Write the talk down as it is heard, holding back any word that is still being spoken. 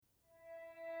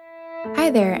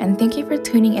Hi there, and thank you for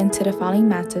tuning into the following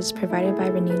message provided by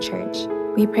Renew Church.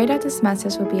 We pray that this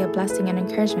message will be a blessing and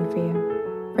encouragement for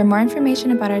you. For more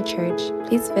information about our church,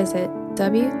 please visit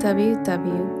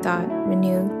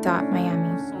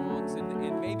www.renew.miami. Songs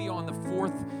and maybe on the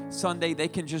fourth Sunday, they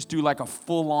can just do like a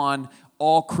full-on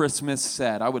all Christmas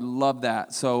set. I would love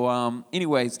that. So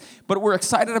anyways, but we're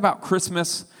excited about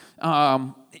Christmas.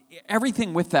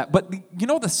 Everything with that. But you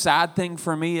know the sad thing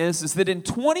for me is that in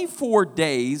 24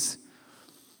 days,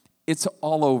 it's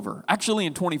all over. Actually,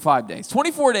 in 25 days.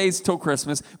 24 days till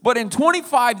Christmas, but in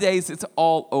 25 days, it's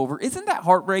all over. Isn't that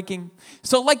heartbreaking?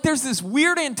 So, there's this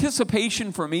weird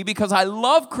anticipation for me because I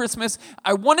love Christmas.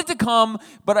 I want it to come,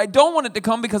 but I don't want it to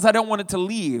come because I don't want it to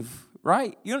leave.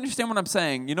 Right? You understand what I'm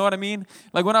saying? You know what I mean?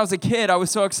 Like when I was a kid, I was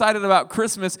so excited about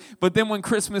Christmas, but then when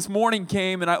Christmas morning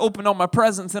came and I opened all my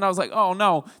presents and I was like, oh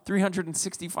no,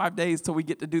 365 days till we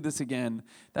get to do this again.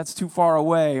 That's too far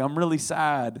away. I'm really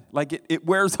sad. Like it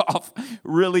wears off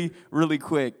really, really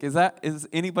quick. Is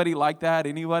anybody like that?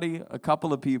 Anybody? A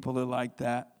couple of people are like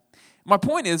that. My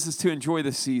point is to enjoy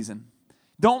the season.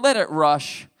 Don't let it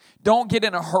rush. Don't get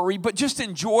in a hurry, but just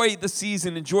enjoy the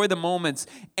season, enjoy the moments,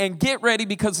 and get ready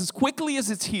because as quickly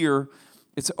as it's here,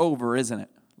 it's over, isn't it?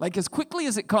 Like as quickly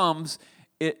as it comes,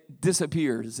 it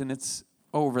disappears and it's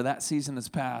over. That season is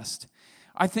past.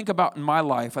 I think about in my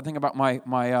life, I think about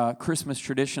my Christmas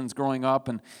traditions growing up,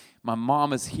 and my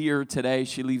mom is here today.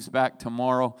 She leaves back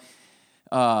tomorrow.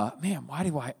 Man, why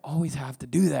do I always have to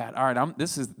do that? All right,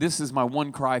 this is my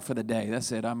one cry for the day. That's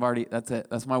it. That's it.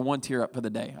 That's my one tear up for the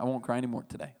day. I won't cry anymore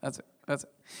today. That's it.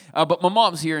 But my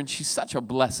mom's here, and she's such a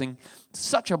blessing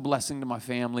to my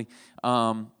family.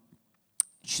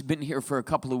 She's been here for a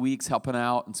couple of weeks helping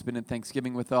out and spending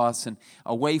Thanksgiving with us and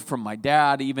away from my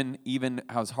dad, even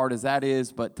as hard as that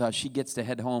is. But she gets to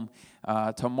head home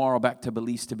tomorrow back to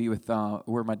Belize to be with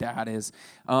where my dad is.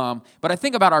 But I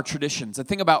think about our traditions.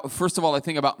 First of all, I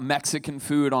think about Mexican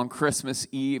food on Christmas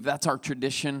Eve. That's our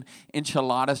tradition.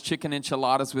 Enchiladas, chicken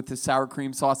enchiladas with the sour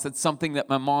cream sauce. That's something that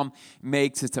my mom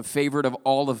makes. It's a favorite of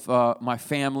all of my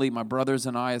family, my brothers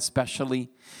and I especially.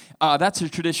 That's a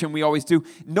tradition we always do.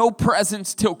 No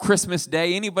presents till Christmas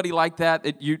Day. Anybody like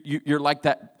that? You're like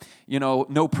that,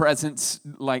 no presents,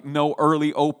 like no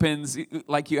early opens.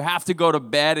 Like you have to go to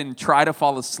bed and try to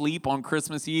fall asleep on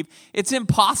Christmas Eve. It's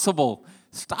impossible.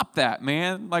 Stop that,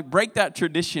 man. Break that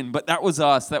tradition. But that was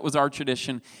us. That was our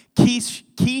tradition.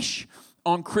 Quiche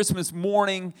on Christmas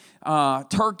morning,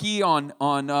 turkey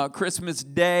on Christmas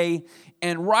Day,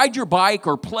 and ride your bike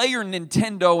or play your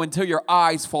Nintendo until your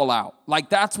eyes fall out.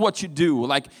 That's what you do,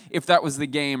 if that was the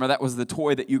game or that was the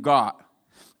toy that you got.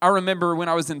 I remember when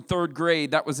I was in third grade,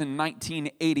 that was in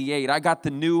 1988, I got the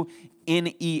new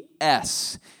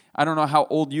NES. I don't know how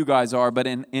old you guys are, but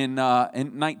in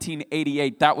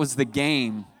 1988, that was the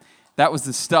game. That was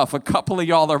the stuff. A couple of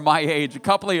y'all are my age. A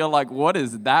couple of you are like, what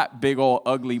is that big old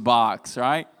ugly box,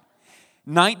 right?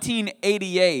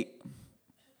 1988.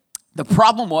 The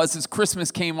problem was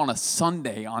Christmas came on a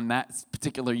Sunday on that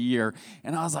particular year.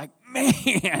 And I was like,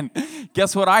 man,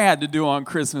 guess what I had to do on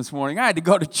Christmas morning? I had to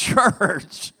go to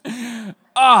church.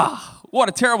 What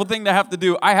a terrible thing to have to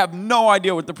do. I have no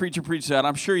idea what the preacher preached at.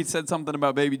 I'm sure he said something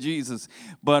about baby Jesus.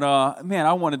 But, man,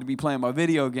 I wanted to be playing my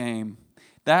video game.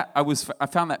 I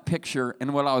found that picture,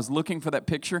 and when I was looking for that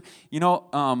picture,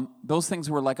 those things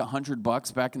were like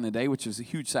 $100 back in the day, which was a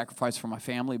huge sacrifice for my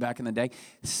family back in the day.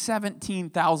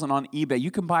 $17,000 on eBay. You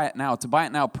can buy it now. It's a buy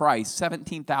it now price,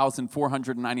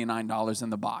 $17,499 in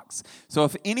the box. So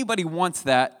if anybody wants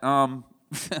that, I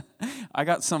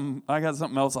got something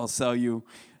else I'll sell you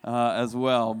as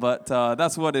well. But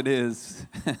that's what it is.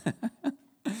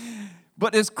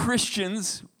 But as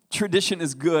Christians, tradition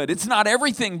is good. It's not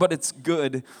everything, but it's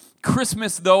good.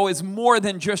 Christmas, though, is more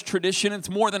than just tradition. It's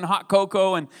more than hot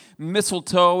cocoa and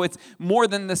mistletoe. It's more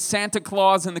than the Santa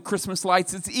Claus and the Christmas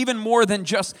lights. It's even more than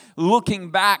just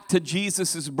looking back to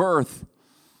Jesus' birth.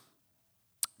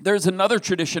 There's another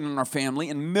tradition in our family,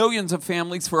 and millions of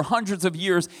families for hundreds of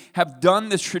years have done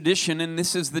this tradition, and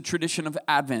this is the tradition of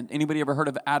Advent. Anybody ever heard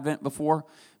of Advent before?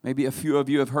 Maybe a few of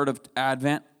you have heard of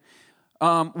Advent.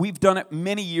 We've done it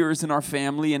many years in our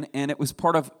family, and it was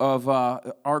part of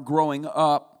our growing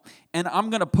up. And I'm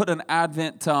going to put an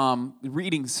Advent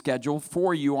reading schedule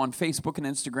for you on Facebook and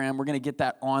Instagram. We're going to get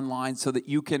that online so that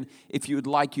you can, if you would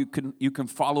like, you can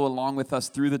follow along with us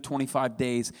through the 25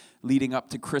 days leading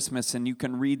up to Christmas, and you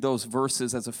can read those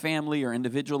verses as a family or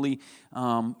individually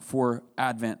for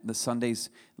Advent, the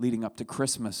Sundays leading up to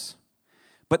Christmas.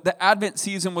 But the Advent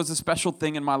season was a special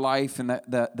thing in my life, and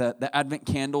the Advent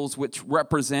candles, which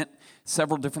represent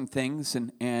several different things,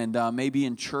 and maybe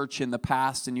in church in the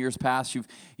past, in years past,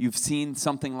 you've seen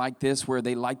something like this where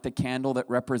they light the candle that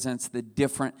represents the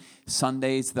different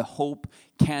Sundays, the hope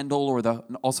candle, or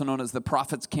also known as the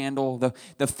prophet's candle,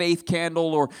 the faith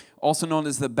candle, or also known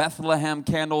as the Bethlehem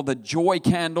candle, the joy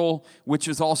candle, which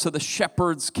is also the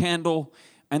shepherd's candle,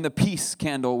 and the peace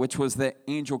candle, which was the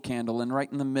angel candle. And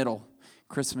right in the middle,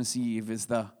 Christmas Eve, is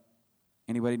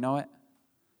anybody know it?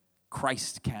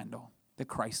 Christ candle, the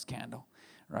Christ candle,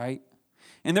 right?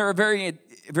 And there are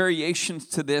variations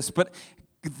to this, but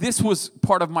this was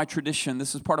part of my tradition.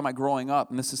 This is part of my growing up,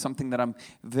 and this is something that I'm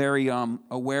very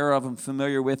aware of and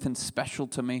familiar with and special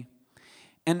to me.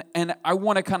 And I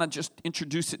want to kind of just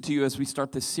introduce it to you as we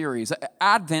start this series.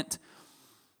 Advent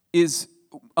is,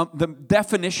 the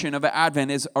definition of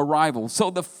Advent is arrival. So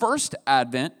the first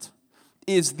Advent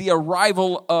is the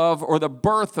arrival of, or the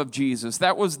birth of Jesus.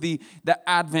 That was the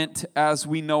Advent as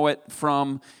we know it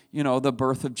from, the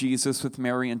birth of Jesus with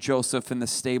Mary and Joseph in the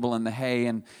stable and the hay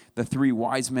and the 3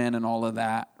 wise men and all of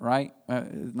that, right?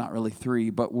 Not really 3,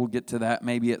 but we'll get to that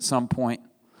maybe at some point.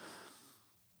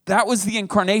 That was the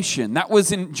incarnation. That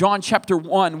was in John chapter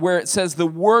 1 where it says the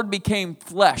Word became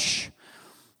flesh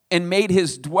and made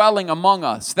his dwelling among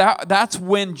us. That's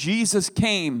when Jesus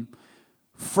came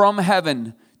from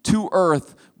heaven to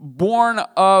earth, born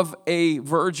of a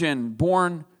virgin,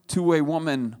 born to a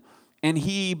woman, and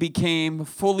he became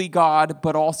fully God,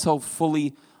 but also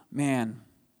fully man.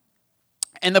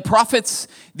 And the prophets,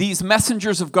 these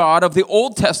messengers of God of the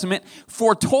Old Testament,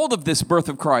 foretold of this birth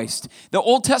of Christ. The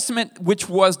Old Testament, which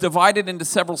was divided into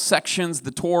several sections, the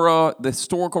Torah, the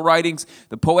historical writings,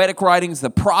 the poetic writings,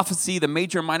 the prophecy, the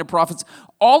major and minor prophets,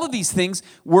 all of these things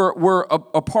were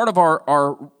a part of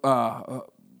our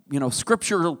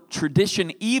scriptural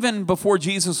tradition even before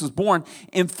Jesus was born.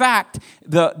 In fact,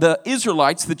 the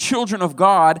Israelites, the children of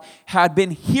God, had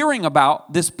been hearing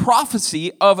about this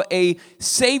prophecy of a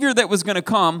Savior that was going to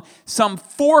come some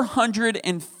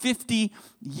 450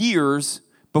 years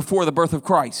before the birth of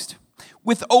Christ,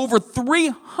 with over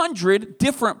 300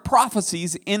 different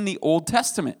prophecies in the Old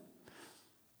Testament.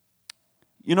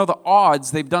 The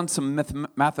odds, they've done some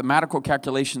mathematical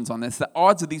calculations on this, the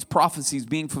odds of these prophecies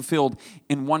being fulfilled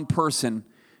in one person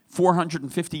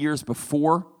 450 years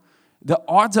before, the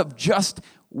odds of just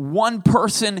one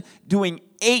person doing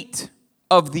 8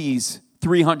 of these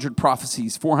 300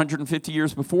 prophecies 450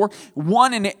 years before,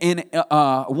 one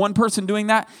person doing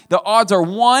that, the odds are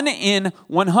 1 in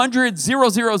 100 0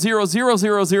 0 0 0 0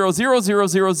 0 0 0 0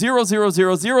 0 0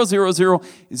 0 0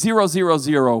 0 0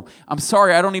 0. I'm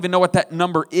sorry, I don't even know what that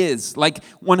number is. Like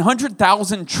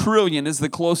 100,000 trillion is the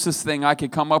closest thing I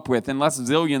could come up with, unless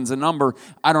zillion's a number,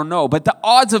 I don't know. But the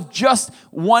odds of just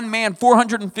one man,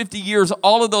 450 years,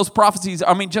 all of those prophecies,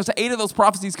 just 8 of those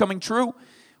prophecies coming true,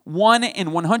 1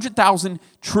 in 100,000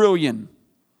 trillion.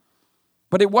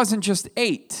 But it wasn't just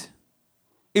 8.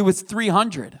 It was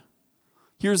 300.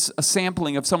 Here's a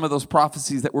sampling of some of those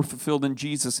prophecies that were fulfilled in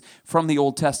Jesus from the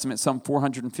Old Testament some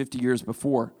 450 years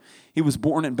before. He was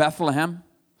born in Bethlehem.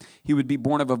 He would be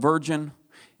born of a virgin.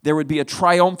 There would be a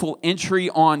triumphal entry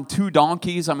on 2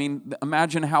 donkeys.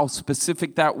 Imagine how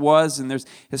specific that was, and there's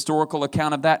historical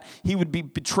account of that. He would be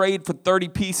betrayed for 30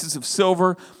 pieces of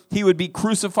silver. He would be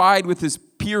crucified with his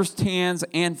pierced hands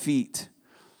and feet.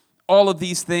 All of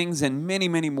these things and many,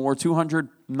 many more,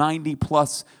 290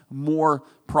 plus more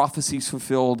prophecies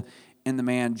fulfilled in the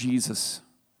man Jesus.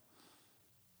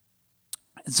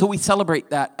 And so we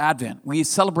celebrate that Advent. We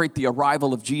celebrate the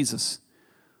arrival of Jesus.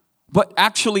 But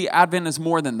actually, Advent is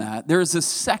more than that. There is a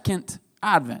second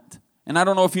Advent. And I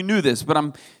don't know if you knew this, but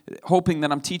I'm hoping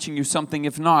that I'm teaching you something.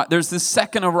 If not, there's this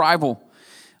second arrival.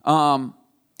 And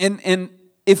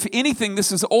if anything,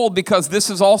 this is old because this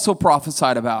is also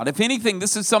prophesied about. If anything,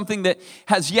 this is something that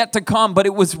has yet to come, but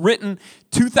it was written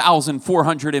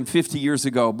 2,450 years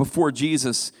ago before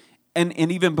Jesus and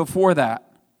even before that.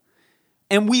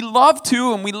 And we love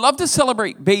to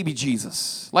celebrate baby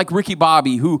Jesus, like Ricky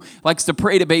Bobby, who likes to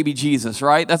pray to baby Jesus,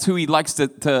 right? That's who he likes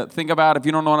to think about. If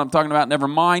you don't know what I'm talking about, never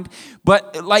mind.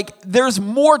 But there's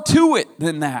more to it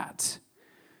than that.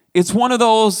 It's one of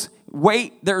those,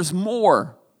 there's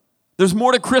more. There's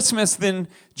more to Christmas than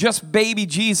just baby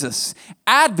Jesus.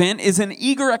 Advent is an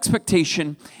eager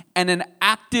expectation and an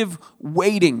active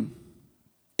waiting.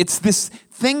 It's this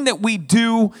thing that we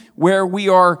do where we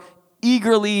are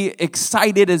eagerly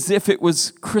excited as if it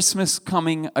was Christmas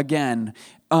coming again.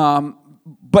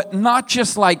 But not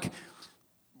just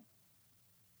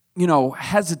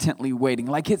hesitantly waiting.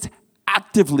 It's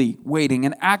actively waiting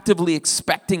and actively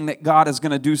expecting that God is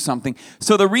going to do something.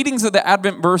 So the readings of the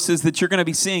Advent verses that you're going to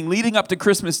be seeing leading up to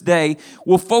Christmas Day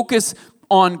will focus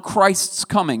on Christ's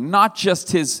coming, not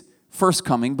just his first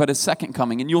coming, but his second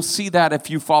coming. And you'll see that if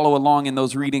you follow along in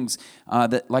those readings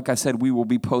that, like I said, we will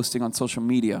be posting on social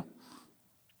media.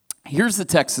 Here's the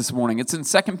text this morning. It's in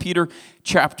 2 Peter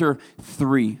chapter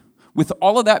 3. With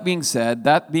all of that being said,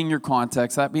 that being your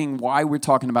context, that being why we're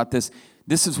talking about this,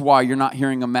 this is why you're not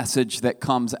hearing a message that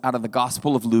comes out of the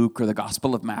Gospel of Luke or the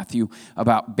Gospel of Matthew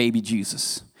about baby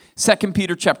Jesus. 2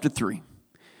 Peter chapter 3.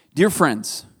 Dear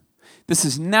friends, this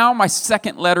is now my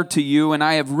second letter to you, and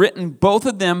I have written both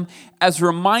of them as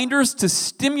reminders to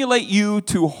stimulate you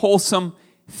to wholesome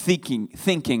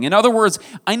thinking. In other words,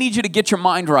 I need you to get your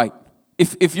mind right.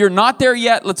 If you're not there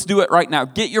yet, let's do it right now.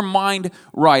 Get your mind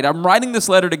right. I'm writing this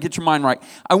letter to get your mind right.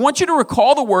 I want you to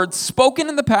recall the words spoken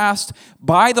in the past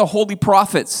by the holy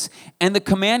prophets and the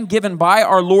command given by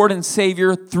our Lord and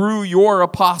Savior through your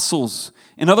apostles.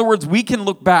 In other words, we can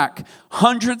look back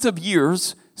hundreds of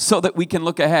years so that we can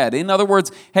look ahead. In other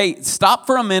words, hey, stop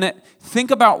for a minute,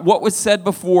 think about what was said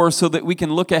before so that we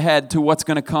can look ahead to what's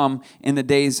going to come in the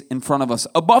days in front of us.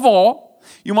 Above all,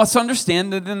 you must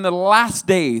understand that in the last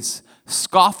days,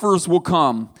 scoffers will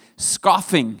come,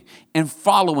 scoffing and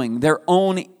following their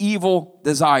own evil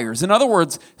desires. In other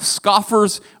words,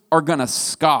 scoffers are going to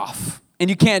scoff, and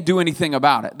you can't do anything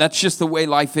about it. That's just the way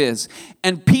life is.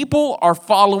 And people are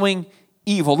following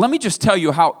evil. Let me just tell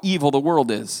you how evil the world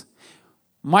is.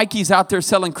 Mikey's out there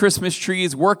selling Christmas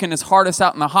trees, working his hardest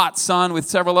out in the hot sun with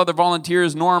several other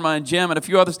volunteers, Norma and Jim and a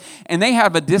few others, and they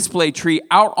have a display tree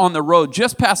out on the road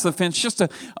just past the fence, just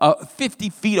 50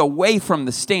 feet away from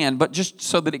the stand, but just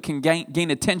so that it can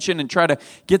gain attention and try to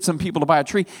get some people to buy a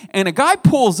tree. And a guy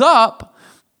pulls up,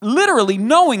 literally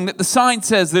knowing that the sign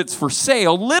says that it's for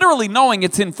sale, literally knowing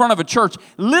it's in front of a church,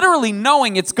 literally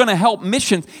knowing it's going to help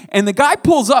missions, and the guy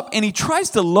pulls up and he tries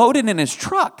to load it in his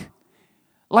truck.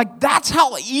 Like, that's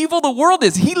how evil the world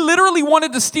is. He literally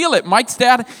wanted to steal it. Mikey's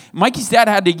dad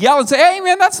had to yell and say, hey,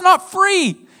 man, that's not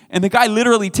free. And the guy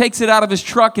literally takes it out of his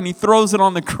truck and he throws it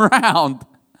on the ground.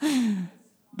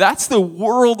 That's the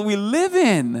world we live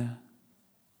in.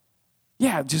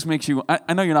 Yeah, it just makes you,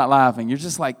 I know you're not laughing. You're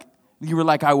just like, you were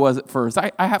like I was at first.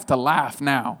 I have to laugh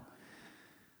now.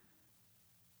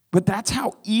 But that's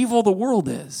how evil the world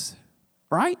is,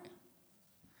 right?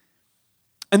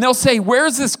 And they'll say,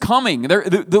 where's this coming?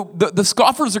 The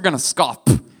scoffers are going to scoff.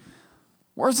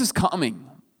 Where's this coming?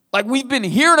 Like, we've been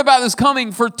hearing about this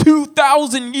coming for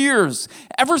 2,000 years,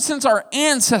 ever since our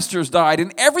ancestors died,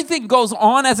 and everything goes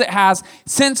on as it has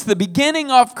since the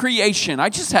beginning of creation. I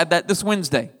just had that this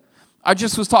Wednesday. I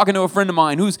just was talking to a friend of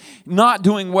mine who's not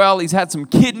doing well. He's had some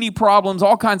kidney problems,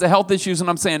 all kinds of health issues, and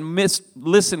I'm saying,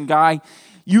 listen, guy,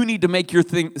 you need to make your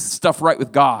stuff right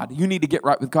with God. You need to get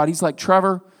right with God. He's like,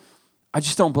 Trevor, I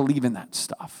just don't believe in that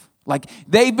stuff. Like,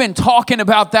 they've been talking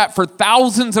about that for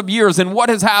thousands of years, and what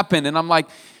has happened? And I'm like,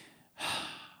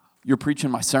 you're preaching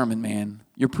my sermon, man.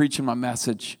 You're preaching my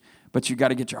message, but you got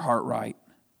to get your heart right.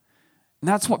 And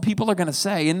that's what people are going to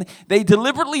say. And they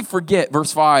deliberately forget,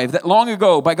 verse 5, that long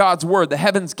ago, by God's word, the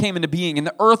heavens came into being, and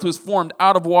the earth was formed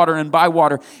out of water and by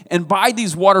water. And by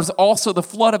these waters also the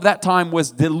flood of that time was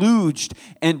deluged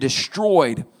and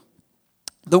destroyed.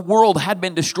 The world had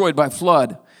been destroyed by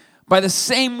flood. By the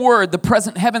same word, the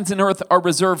present heavens and earth are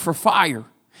reserved for fire,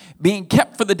 being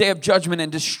kept for the day of judgment and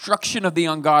destruction of the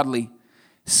ungodly.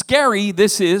 Scary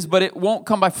this is, but it won't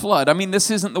come by flood. I mean,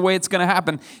 this isn't the way it's going to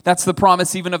happen. That's the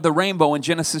promise even of the rainbow in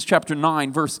Genesis chapter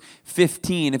 9, verse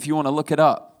 15, if you want to look it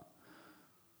up.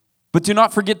 But do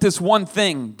not forget this one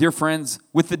thing, dear friends.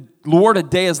 With the Lord, a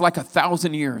day is like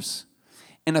 1,000 years,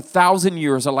 and 1,000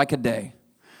 years are like a day.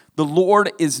 The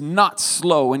Lord is not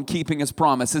slow in keeping his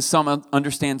promise, as some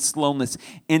understand slowness.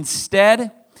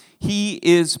 Instead, he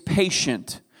is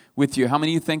patient with you. How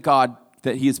many of you thank God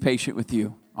that he is patient with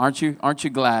you? Aren't you? Aren't you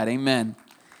glad? Amen.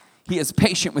 He is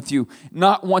patient with you,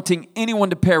 not wanting anyone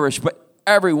to perish, but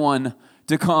everyone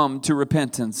to come to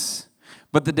repentance.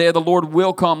 But the day of the Lord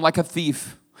will come like a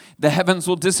thief. The heavens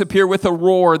will disappear with a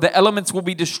roar. The elements will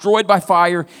be destroyed by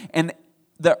fire, and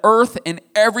the earth and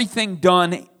everything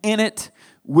done in it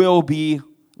will be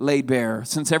laid bare.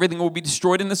 Since everything will be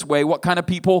destroyed in this way, what kind of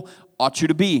people ought you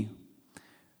to be?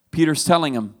 Peter's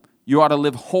telling him, you ought to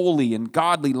live holy and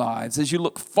godly lives as you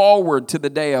look forward to the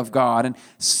day of God and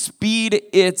speed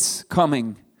its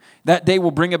coming. That day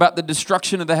will bring about the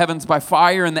destruction of the heavens by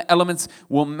fire, and the elements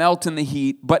will melt in the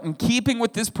heat. But in keeping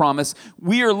with this promise,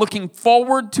 we are looking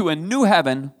forward to a new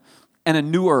heaven and a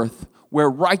new earth where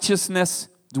righteousness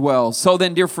dwells. So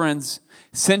then, dear friends,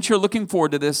 since you're looking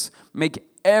forward to this, make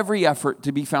every effort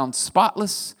to be found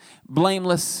spotless,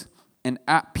 blameless, and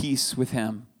at peace with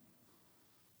him.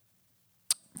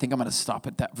 I think I'm going to stop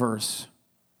at that verse.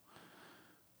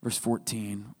 Verse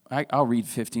 14. I'll read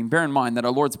 15. Bear in mind that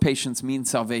our Lord's patience means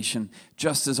salvation,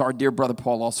 just as our dear brother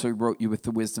Paul also wrote you with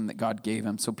the wisdom that God gave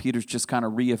him. So Peter's just kind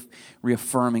of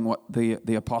reaffirming what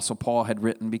the Apostle Paul had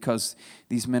written, because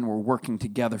these men were working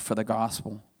together for the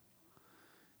gospel.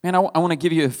 Man, I want to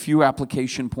give you a few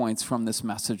application points from this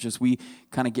message as we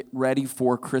kind of get ready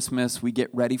for Christmas, we get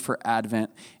ready for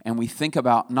Advent, and we think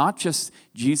about not just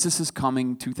Jesus is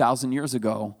coming 2,000 years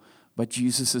ago, but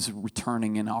Jesus is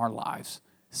returning in our lives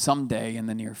someday in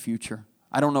the near future.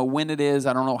 I don't know when it is.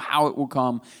 I don't know how it will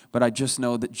come, but I just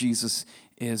know that Jesus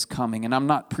is coming. And I'm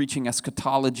not preaching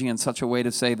eschatology in such a way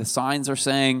to say the signs are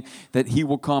saying that he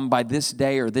will come by this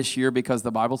day or this year, because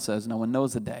the Bible says no one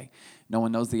knows the day. No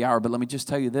one knows the hour. But let me just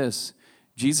tell you this.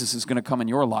 Jesus is going to come in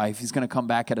your life. He's going to come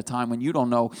back at a time when you don't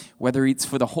know whether it's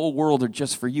for the whole world or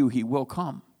just for you. He will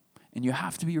come. And you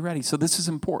have to be ready. So this is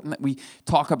important that we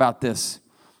talk about this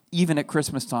even at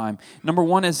Christmas time. Number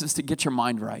one is to get your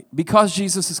mind right. Because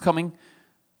Jesus is coming,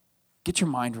 get your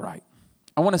mind right.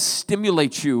 I want to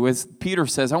stimulate you, as Peter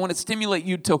says, I want to stimulate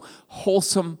you to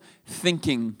wholesome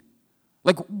thinking.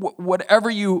 Like whatever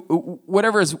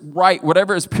is right,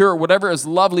 whatever is pure, whatever is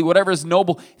lovely, whatever is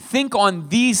noble, think on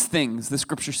these things, the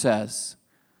scripture says.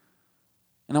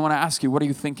 And I want to ask you, what are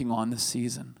you thinking on this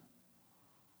season?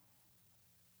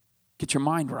 Get your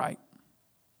mind right.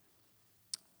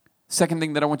 Second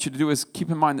thing that I want you to do is keep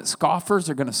in mind that scoffers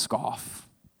are going to scoff.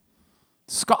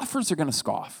 Scoffers are going to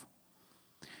scoff.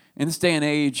 In this day and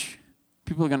age,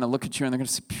 people are going to look at you and they're going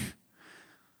to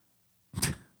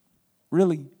say,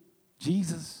 really?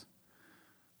 Jesus?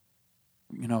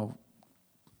 You know,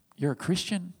 you're a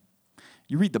Christian?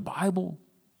 You read the Bible?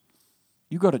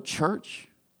 You go to church?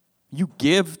 You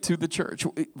give to the church?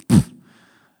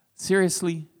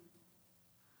 Seriously?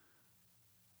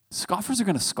 Scoffers are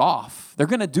going to scoff. They're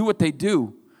going to do what they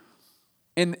do.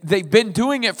 And they've been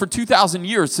doing it for 2,000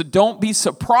 years, so don't be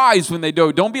surprised when they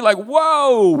do. Don't be like,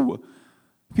 whoa.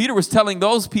 Peter was telling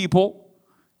those people,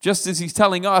 just as he's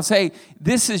telling us, hey,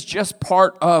 this is just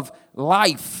part of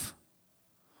life.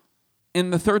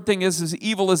 And the third thing is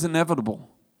evil is inevitable.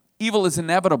 Evil is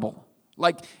inevitable.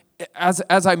 Like,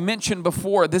 as I mentioned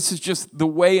before, this is just the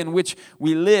way in which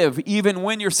we live. Even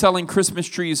when you're selling Christmas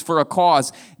trees for a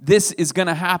cause, this is going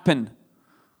to happen.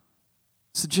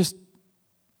 So just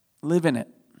live in it.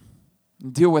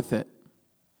 Deal with it.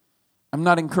 I'm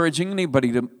not encouraging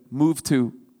anybody to move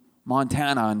to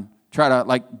Montana and try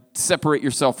to separate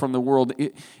yourself from the world.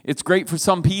 It's great for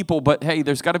some people, but hey,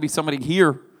 there's got to be somebody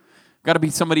here. Got to be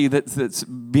somebody that's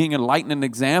being an enlightening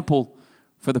example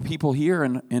for the people here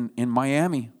in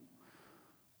Miami.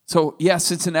 So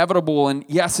yes, it's inevitable, and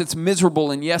yes, it's miserable,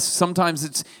 and yes, sometimes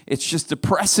it's just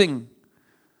depressing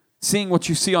seeing what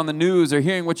you see on the news or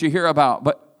hearing what you hear about.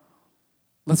 But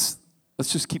let's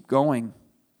just keep going,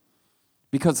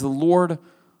 because the Lord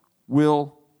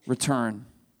will return.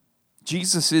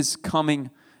 Jesus is coming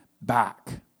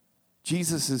back.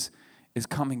 Jesus is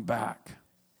coming back.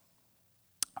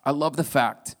 I love the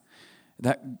fact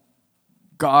that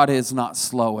God is not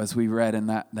slow, as we read in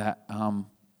that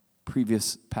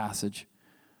previous passage.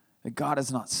 That God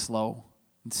is not slow.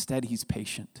 Instead, he's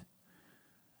patient.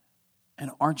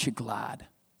 And aren't you glad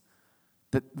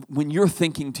that when you're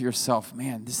thinking to yourself,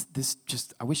 man, this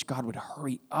just, I wish God would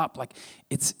hurry up. Like,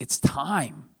 it's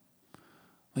time.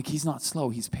 Like, he's not slow.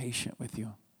 He's patient with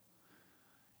you.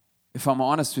 If I'm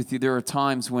honest with you, there are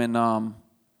times when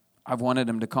I've wanted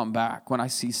him to come back. When I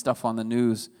see stuff on the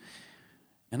news,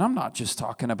 and I'm not just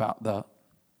talking about the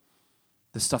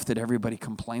stuff that everybody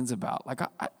complains about. Like,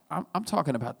 I'm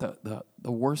talking about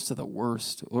the worst of the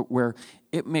worst, where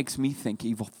it makes me think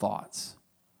evil thoughts.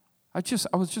 I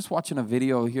was just watching a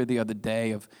video here the other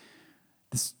day of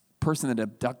this person that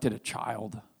abducted a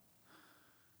child,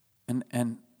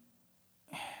 and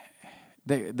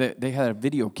they had a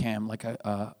video cam, like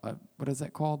a what is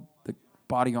that called? The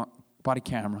body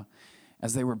camera,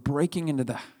 as they were breaking into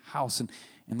the house, and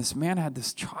this man had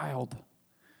this child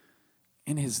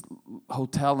in his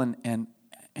hotel, and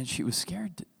she was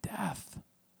scared to death.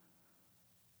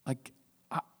 Like,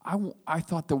 I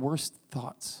thought the worst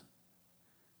thoughts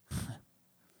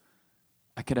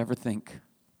I could ever think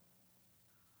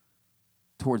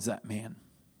towards that man.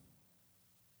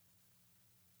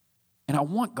 And I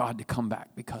want God to come back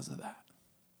because of that.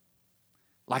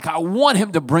 Like, I want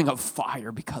him to bring a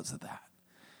fire because of that.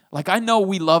 Like, I know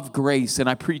we love grace, and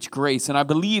I preach grace, and I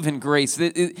believe in grace.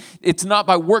 It's not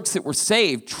by works that we're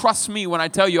saved. Trust me when I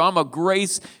tell you I'm a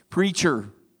grace preacher.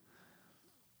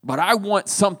 But I want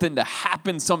something to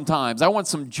happen sometimes. I want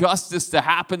some justice to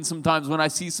happen sometimes when I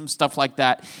see some stuff like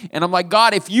that. And I'm like,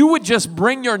 God, if you would just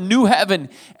bring your new heaven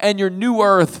and your new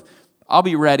earth, I'll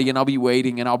be ready and I'll be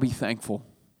waiting and I'll be thankful.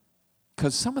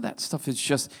 Because some of that stuff is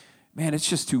just, man, it's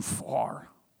just too far.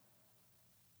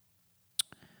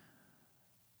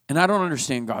 And I don't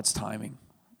understand God's timing.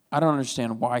 I don't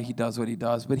understand why he does what he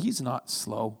does, but he's not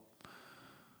slow.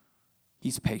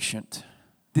 He's patient.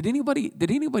 Did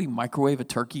anybody microwave a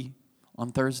turkey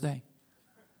on Thursday?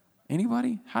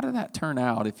 Anybody? How did that turn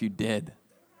out if you did?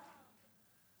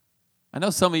 I know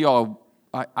some of y'all,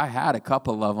 I had a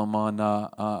couple of them on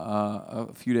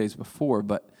a few days before,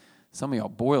 but some of y'all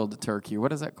boiled the turkey.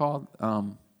 What is that called? I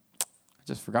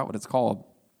just forgot what it's called.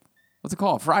 What's it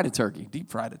called? Fried a turkey, deep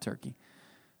fried a turkey.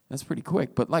 That's pretty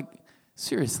quick. But like,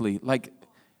 seriously, like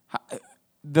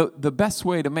the best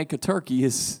way to make a turkey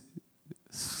is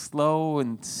slow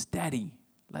and steady.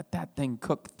 Let that thing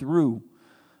cook through.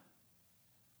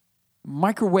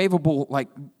 Microwavable, like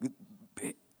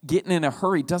getting in a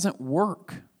hurry doesn't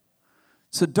work.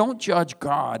 So don't judge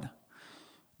God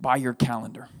by your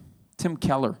calendar. Tim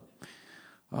Keller,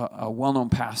 a well-known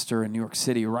pastor in New York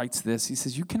City, writes this. He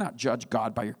says, you cannot judge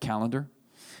God by your calendar.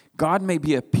 God may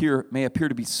appear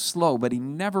to be slow, but he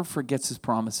never forgets his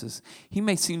promises. He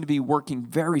may seem to be working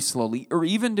very slowly or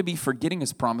even to be forgetting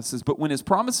his promises, but when his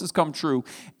promises come true,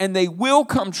 and they will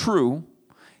come true,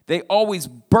 they always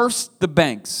burst the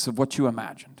banks of what you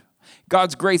imagined.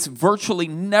 God's grace virtually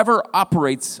never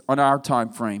operates on our time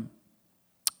frame,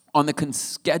 on the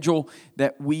schedule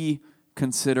that we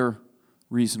consider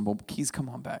reasonable. Keys, come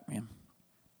on back, man.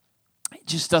 It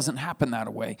just doesn't happen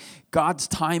that way. God's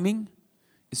timing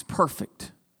is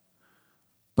perfect,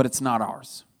 but it's not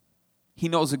ours. He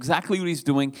knows exactly what he's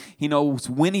doing. He knows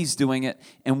when he's doing it,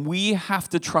 and we have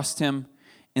to trust him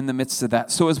in the midst of that.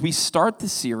 So as we start the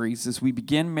series, as we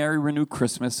begin Merry Renew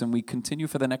Christmas, and we continue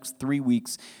for the next 3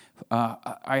 weeks,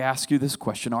 I ask you this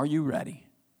question: are you ready?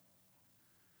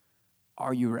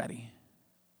 Are you ready?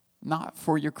 Not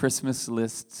for your Christmas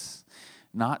lists,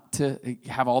 not to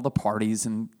have all the parties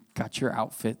and got your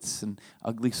outfits and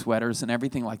ugly sweaters and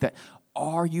everything like that.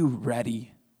 Are you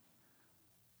ready?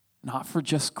 Not for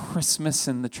just Christmas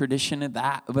and the tradition of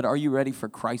that, but are you ready for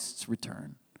Christ's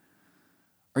return?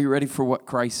 Are you ready for what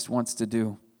Christ wants to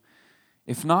do?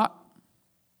 If not,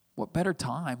 what better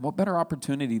time, what better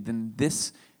opportunity than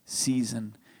this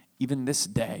season, even this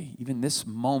day, even this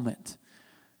moment,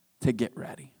 to get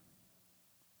ready?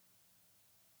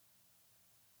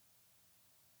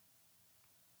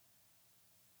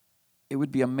 It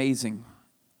would be amazing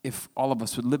if all of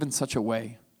us would live in such a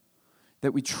way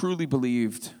that we truly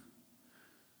believed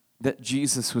that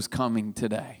Jesus was coming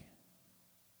today.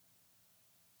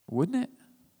 Wouldn't it?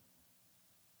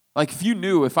 Like if you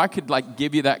knew, if I could like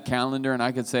give you that calendar and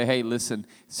I could say, hey, listen,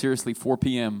 seriously, 4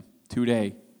 p.m.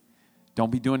 today,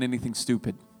 don't be doing anything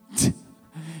stupid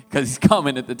because he's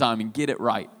coming at the time, and get it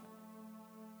right.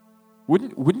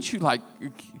 Wouldn't you like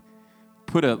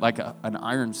put an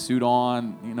iron suit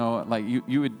on, you know, like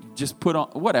you would just put on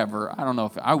whatever. I don't know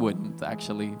if I wouldn't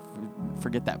actually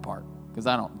forget that part because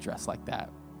I don't dress like that.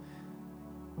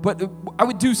 But I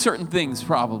would do certain things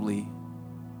probably.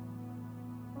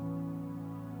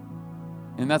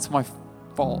 And that's my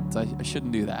fault. I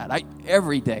shouldn't do that.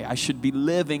 Every day I should be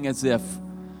living as if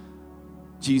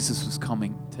Jesus was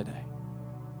coming today.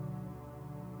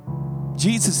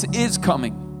 Jesus is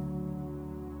coming.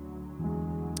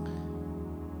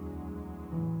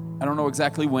 I don't know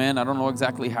exactly when. I don't know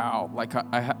exactly how. Like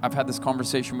I've had this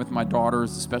conversation with my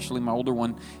daughters, especially my older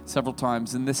one, several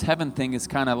times. And this heaven thing is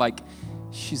kind of like,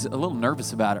 she's a little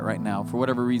nervous about it right now. For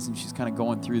whatever reason, she's kind of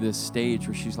going through this stage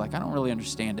where she's like, I don't really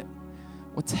understand it.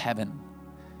 What's heaven?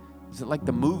 Is it like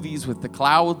the movies with the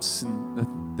clouds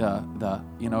and the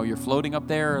you know, you're floating up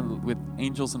there with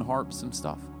angels and harps and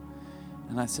stuff?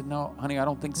 And I said, no, honey, I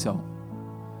don't think so.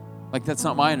 Like, that's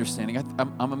not my understanding.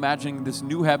 I'm imagining this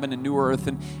new heaven and new earth,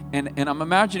 and I'm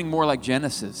imagining more like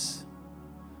Genesis.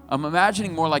 I'm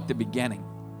imagining more like the beginning.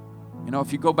 You know,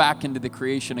 if you go back into the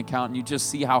creation account and you just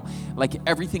see how, like,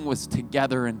 everything was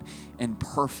together and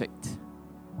perfect.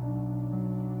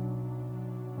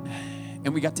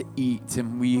 And we got to eat,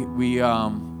 and we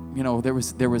you know, there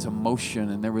was emotion,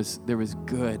 and there was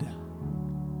good.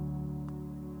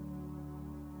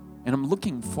 And I'm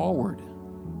looking forward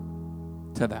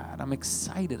to that. I'm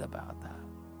excited about that.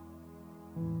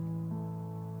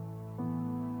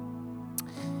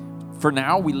 For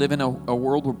now, we live in a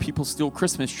world where people steal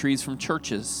Christmas trees from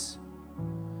churches.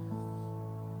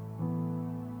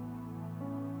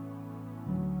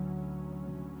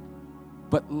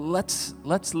 But let's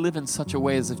live in such a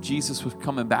way as if Jesus was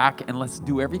coming back, and let's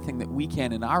do everything that we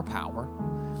can in our power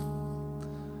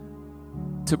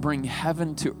to bring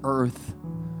heaven to earth,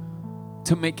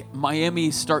 to make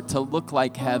Miami start to look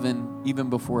like heaven even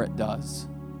before it does.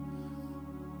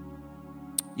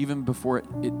 Even before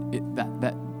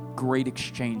that great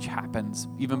exchange happens,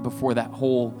 even before that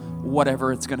whole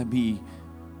whatever it's going to be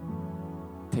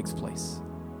takes place.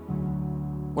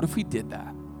 What if we did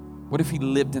that? What if he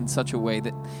lived in such a way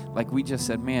that, like we just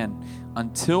said, man,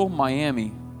 until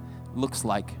Miami looks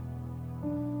like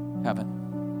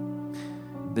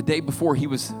heaven. The day before he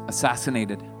was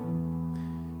assassinated,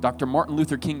 Dr. Martin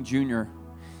Luther King Jr.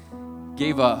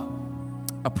 gave a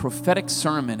prophetic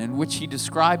sermon in which he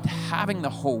described having the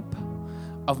hope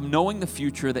of knowing the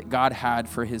future that God had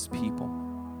for his people.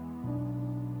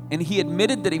 And he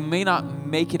admitted that he may not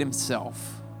make it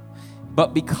himself,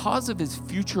 but because of his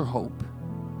future hope,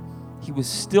 he was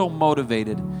still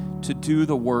motivated to do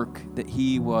the work that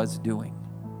he was doing.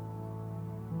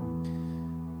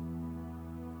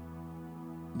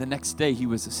 The next day he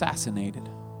was assassinated.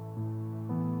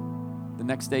 The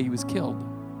next day he was killed.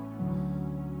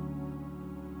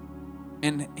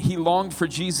 And he longed for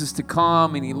Jesus to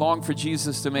come, and he longed for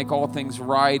Jesus to make all things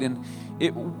right.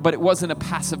 But it wasn't a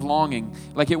passive longing.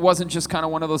 Like, it wasn't just kind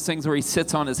of one of those things where he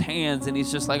sits on his hands and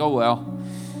he's just like, oh, well,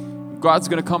 God's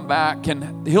going to come back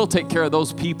and he'll take care of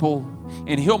those people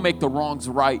and he'll make the wrongs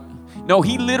right. No,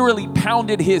 he literally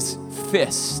pounded his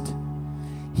fist.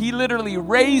 He literally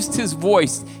raised his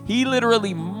voice. He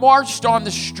literally marched on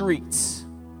the streets.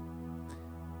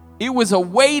 It was a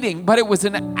waiting, but it was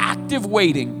an active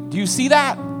waiting. Do you see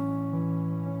that?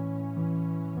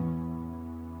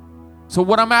 So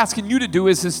what I'm asking you to do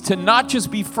is to not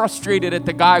just be frustrated at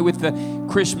the guy with the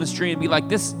Christmas tree and be like,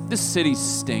 this city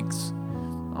stinks.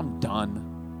 I'm done.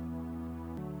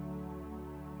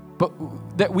 But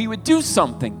that we would do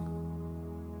something,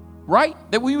 right?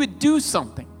 That we would do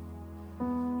something,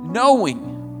 knowing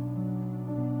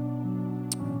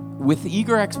with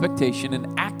eager expectation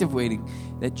and active waiting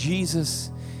that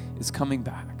Jesus is coming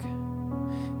back.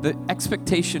 The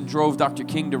expectation drove Dr.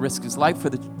 King to risk his life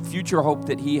for the future hope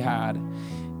that he had.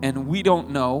 And we don't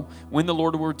know when the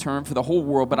Lord will return for the whole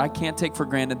world, but I can't take for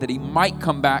granted that he might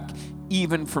come back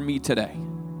even for me today.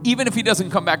 Even if he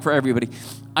doesn't come back for everybody.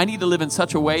 I need to live in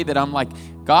such a way that I'm like,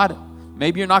 God,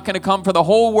 maybe you're not going to come for the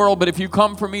whole world, but if you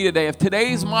come for me today, if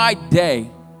today's my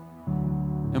day,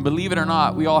 and believe it or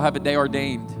not, we all have a day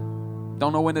ordained.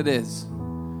 Don't know when it is.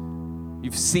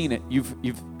 You've seen it. You've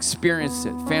experienced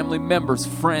it. Family members,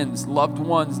 friends, loved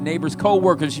ones, neighbors,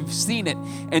 co-workers, you've seen it.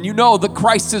 And you know that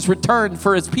Christ has returned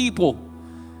for his people.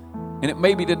 And it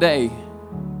may be today.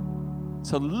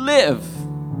 So live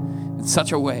in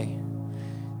such a way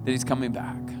that he's coming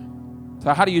back.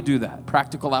 So how do you do that?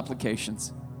 Practical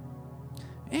applications.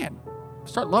 Man,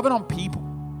 start loving on people.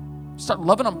 Start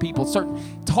loving on people. Start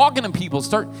talking to people.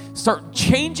 Start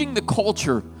changing the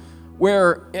culture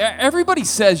where everybody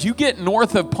says you get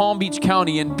north of Palm Beach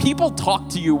County and people talk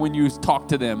to you when you talk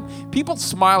to them. People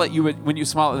smile at you when you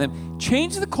smile at them.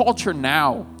 Change the culture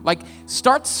now. Like,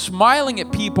 start smiling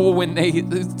at people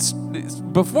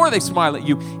before they smile at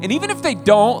you. And even if they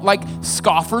don't, like,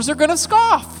 scoffers are going to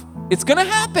scoff. It's going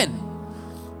to happen.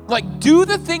 Like, do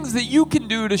the things that you can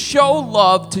do to show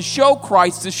love, to show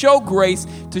Christ, to show grace,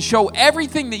 to show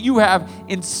everything that you have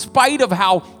in spite of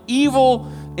how evil,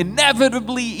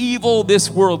 inevitably evil this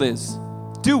world is.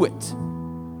 Do it.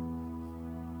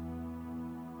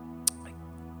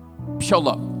 Show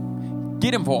love.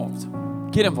 Get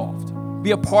involved. Get involved.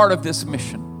 Be a part of this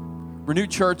mission. Renew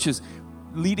Church is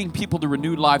leading people to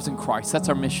renewed lives in Christ. That's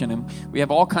our mission. And we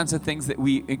have all kinds of things that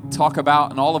we talk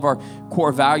about and all of our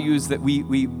core values that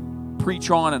we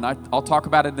preach on. And I'll talk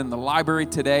about it in the library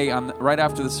today right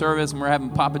after the service. And we're having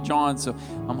Papa John. So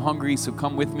I'm hungry. So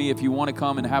come with me if you want to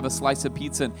come and have a slice of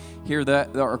pizza and hear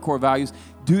our core values.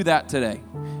 Do that today.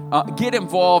 Get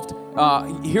involved.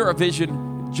 Hear a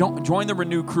vision. Join the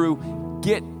Renew crew.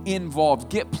 Get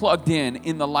involved, get plugged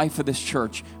in the life of this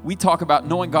church. We talk about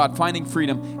knowing God, finding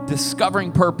freedom,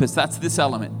 discovering purpose. That's this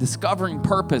element. Discovering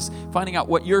purpose, finding out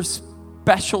what your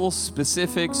special,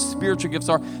 specific, spiritual gifts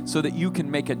are so that you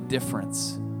can make a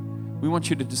difference. We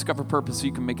want you to discover purpose so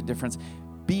you can make a difference.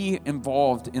 Be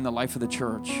involved in the life of the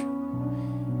church.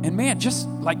 And man, just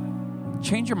like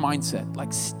change your mindset,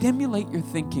 like stimulate your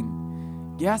thinking.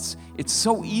 Yes, it's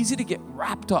so easy to get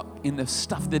wrapped up in the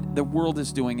stuff that the world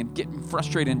is doing and getting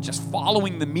frustrated and just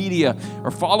following the media or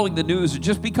following the news or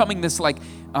just becoming this like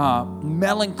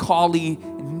melancholy,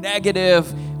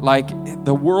 negative, like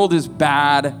the world is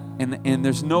bad and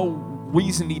there's no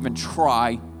reason to even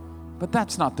try. But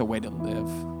that's not the way to live.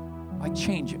 Like,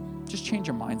 change it. Just change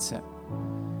your mindset.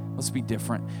 Let's be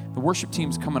different. The worship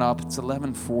team's coming up. It's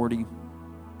 11:40.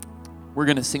 We're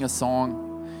going to sing a song.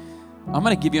 I'm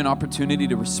going to give you an opportunity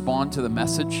to respond to the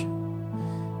message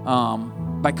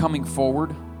by coming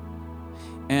forward.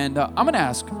 And I'm going to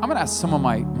ask some of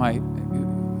my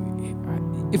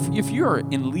if you're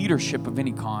in leadership of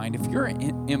any kind, if you're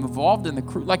involved in the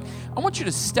crew, like, I want you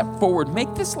to step forward.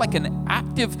 Make this like an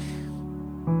active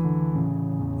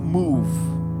move.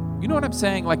 You know what I'm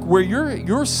saying? Like, where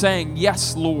you're saying,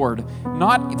 yes, Lord,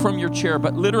 not from your chair,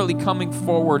 but literally coming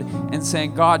forward and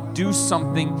saying, God, do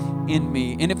something in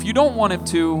me. And if you don't want him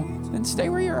to, then stay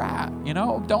where you're at,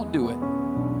 don't do it.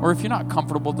 Or if you're not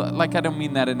comfortable, like, I don't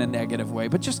mean that in a negative way,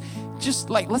 but just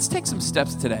like, let's take some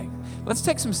steps today. Let's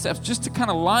take some steps just to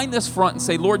kind of line this front and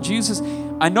say, Lord Jesus,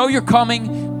 I know you're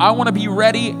coming. I want to be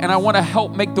ready, and I want to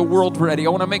help make the world ready.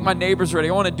 I want to make my neighbors ready.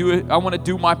 I want to do it. I want to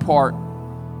do my part.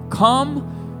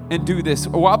 Come and do this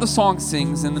while the song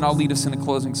sings, and then I'll lead us in a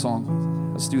closing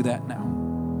song. Let's do that now.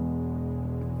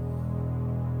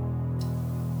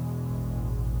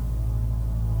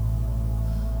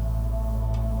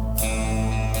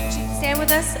 Stand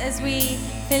with us as we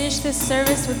finish this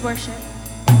service with worship.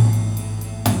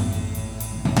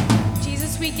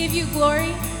 Jesus, we give you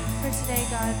glory for today,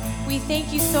 God. We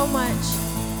thank you so much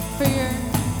for your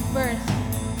birth.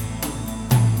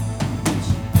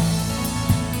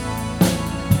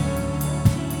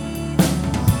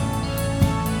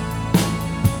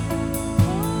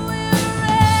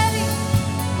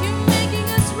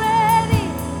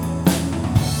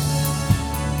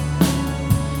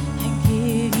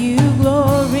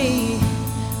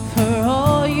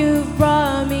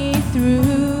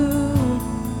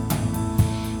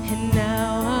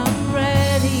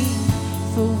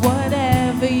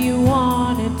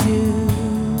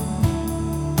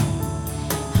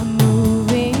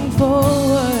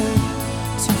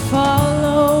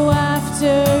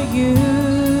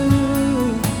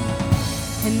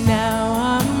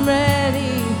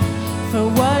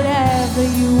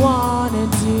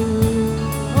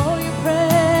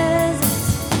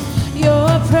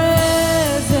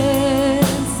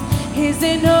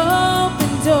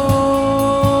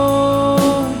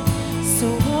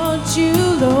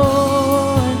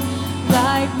 Lord,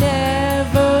 like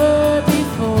never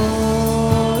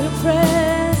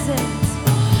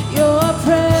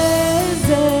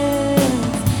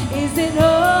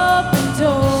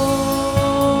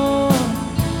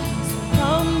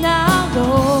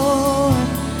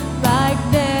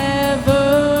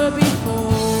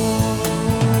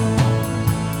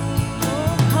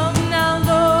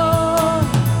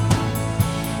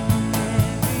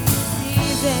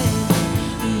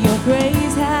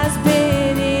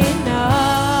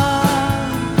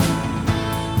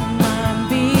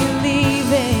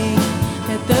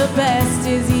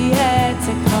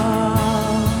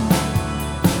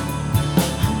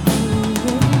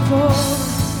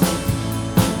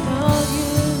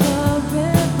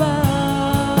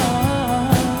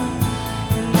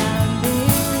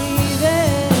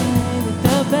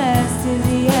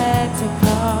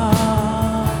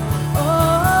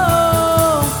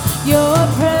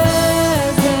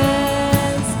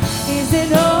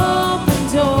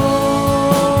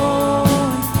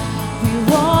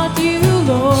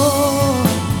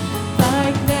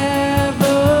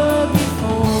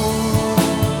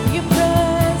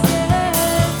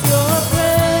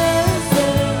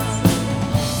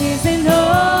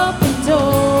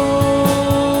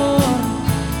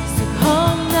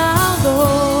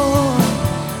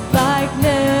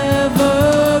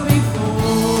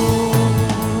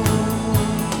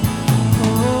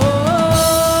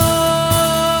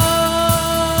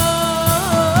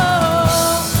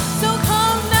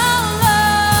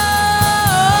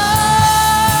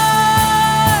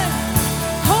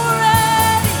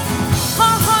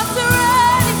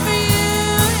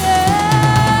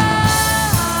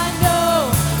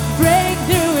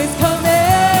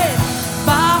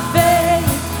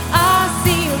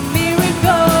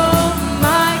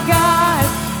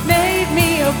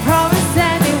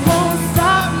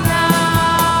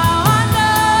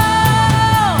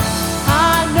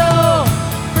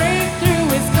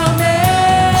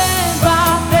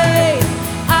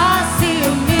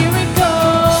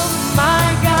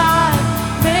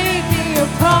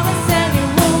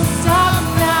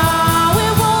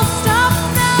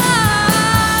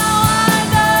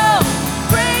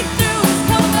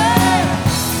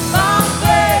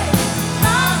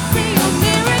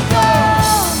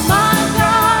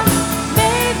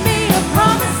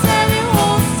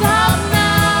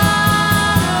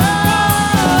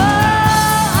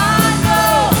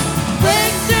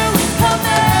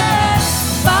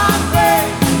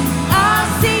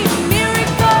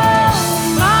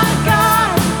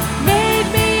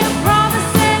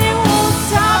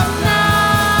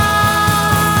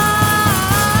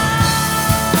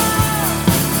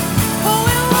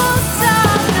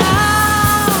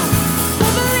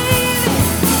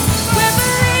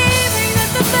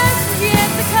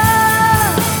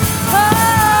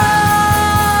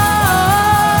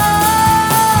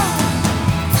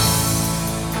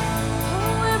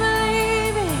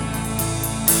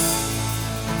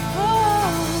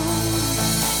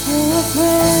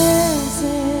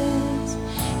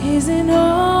is an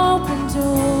open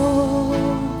door.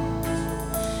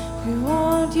 We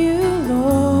want you,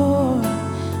 Lord,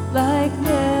 like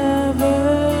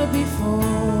never before.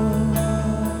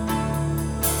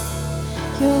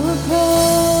 Your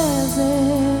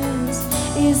presence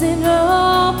is an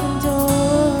open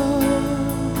door.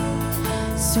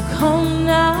 So come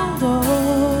now,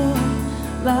 Lord,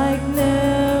 like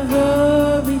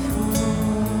never before.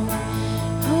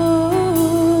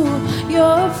 Oh,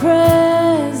 your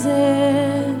presence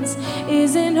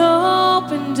is an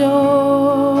open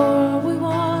door. We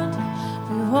want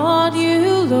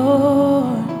you,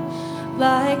 Lord,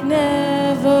 like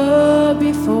never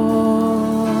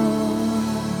before.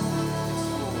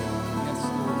 Yes,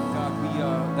 Lord.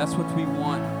 God, that's what we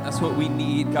want. That's what we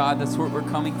need, God. That's what we're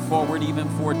coming forward even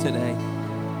for today.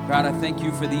 God, I thank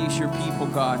you for these, your people,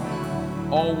 God.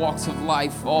 All walks of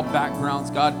life, all backgrounds,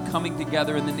 God, coming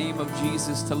together in the name of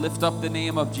Jesus to lift up the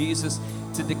name of Jesus,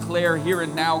 to declare here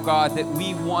and now, God, that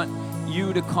we want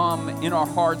you to come in our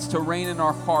hearts, to reign in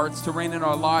our hearts, to reign in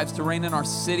our lives, to reign in our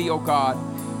city, oh God.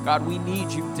 God, we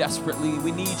need you desperately.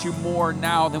 We need you more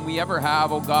now than we ever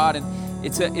have, oh God. And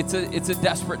it's a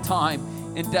desperate time.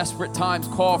 In desperate times,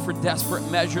 call for desperate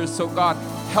measures. So God,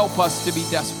 help us to be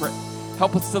desperate.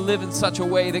 Help us to live in such a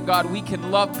way that, God, we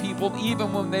can love people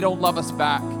even when they don't love us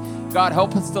back. God,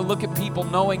 help us to look at people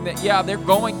knowing that, yeah, they're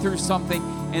going through something,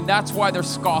 and that's why they're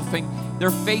scoffing. They're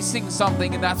facing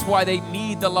something, and that's why they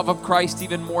need the love of Christ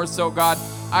even more so, God.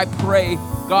 I pray,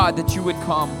 God, that you would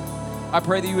come. I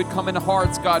pray that you would come in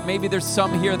hearts, God. Maybe there's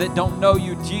some here that don't know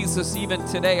you, Jesus, even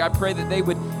today. I pray that they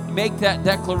would make that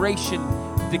declaration,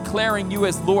 declaring you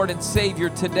as Lord and Savior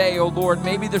today, oh Lord.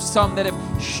 Maybe there's some that have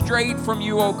strayed from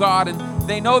you, oh God, and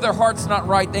they know their heart's not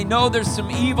right. They know there's some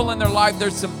evil in their life.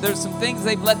 There's some things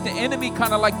they've let the enemy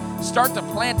kind of like start to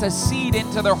plant a seed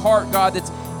into their heart, God,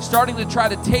 that's starting to try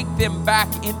to take them back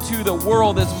into the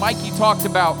world, as Mikey talked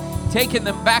about, taking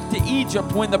them back to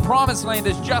Egypt when the promised land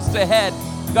is just ahead.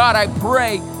 God, I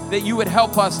pray that you would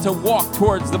help us to walk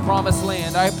towards the promised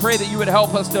land. I pray that you would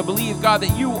help us to believe, God,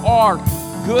 that you are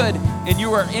good and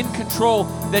you are in control,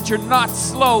 that you're not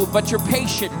slow, but you're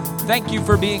patient. Thank you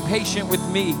for being patient with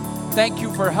me. Thank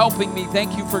you for helping me.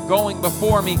 Thank you for going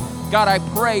before me. God, I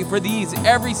pray for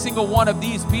every single one of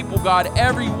these people, God,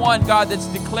 everyone, God, that's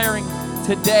declaring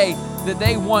today that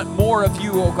they want more of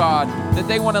you, oh God, that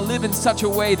they want to live in such a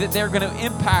way that they're going to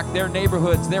impact their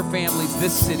neighborhoods, their families,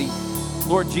 this city.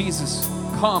 Lord Jesus,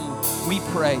 come, we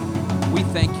pray. We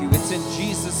thank you. It's in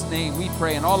Jesus' name we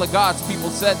pray. And all of God's people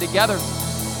said together,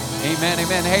 amen,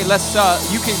 amen. Hey,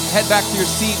 you can head back to your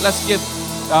seat. Let's give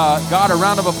God a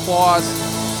round of applause.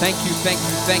 Thank you, thank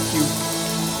you, thank you.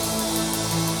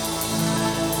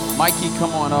 Mikey,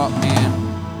 come on up, man.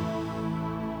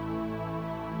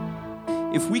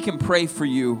 If we can pray for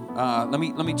you, let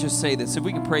me just say this. If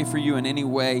we can pray for you in any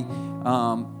way,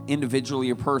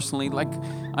 individually or personally, like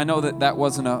I know that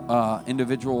wasn't a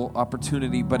individual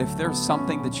opportunity, but if there's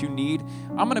something that you need,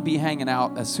 I'm going to be hanging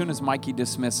out as soon as Mikey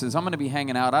dismisses. I'm going to be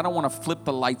hanging out. I don't want to flip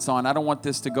the lights on. I don't want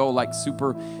this to go like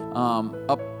super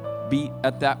upbeat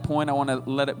at that point. I want to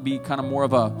let it be kind of more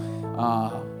of a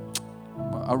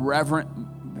reverent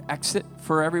exit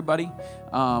for everybody.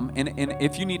 And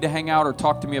if you need to hang out or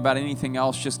talk to me about anything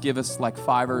else, just give us like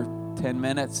 5 or 10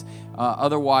 minutes.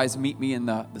 Otherwise, meet me in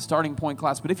the starting point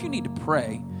class. But if you need to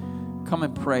pray, come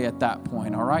and pray at that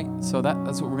point, all right? So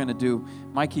that's what we're going to do.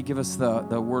 Mikey, give us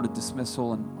the word of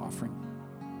dismissal and offering.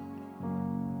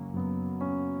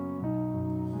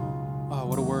 Oh,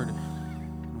 what a word.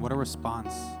 What a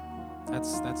response.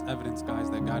 That's evidence, guys,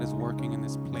 that God is working in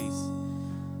this place.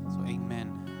 So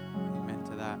amen. Amen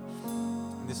to that.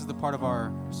 And this is the part of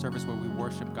our service where we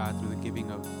worship God through the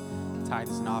giving of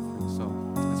tithes and offerings. So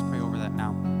let's pray over that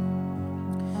now.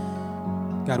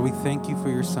 God, we thank you for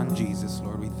your son, Jesus,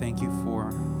 Lord. We thank you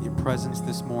for your presence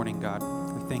this morning, God.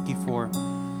 We thank you for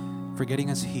getting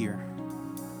us here.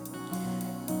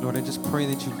 Lord, I just pray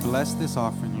that you bless this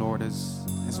offering, Lord,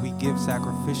 as we give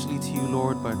sacrificially to you,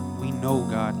 Lord, but we know,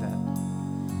 God, that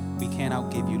we can't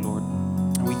outgive you, Lord.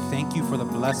 And we thank you for the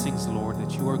blessings, Lord,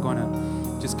 that you are going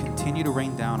to just continue to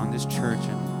rain down on this church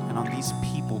and on these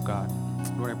people, God.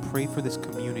 Lord, I pray for this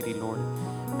community, Lord.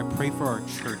 I pray for our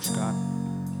church, God.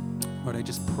 Lord, I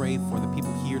just pray for the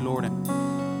people here, Lord, and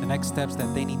the next steps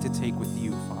that they need to take with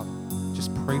you, Father.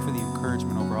 Just pray for the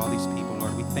encouragement over all these people,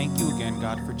 Lord. We thank you again,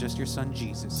 God, for just your son,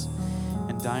 Jesus,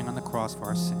 and dying on the cross for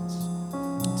our sins.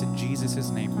 It's in Jesus'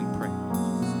 name we pray.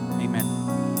 Amen.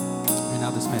 You're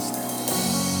now dismissed.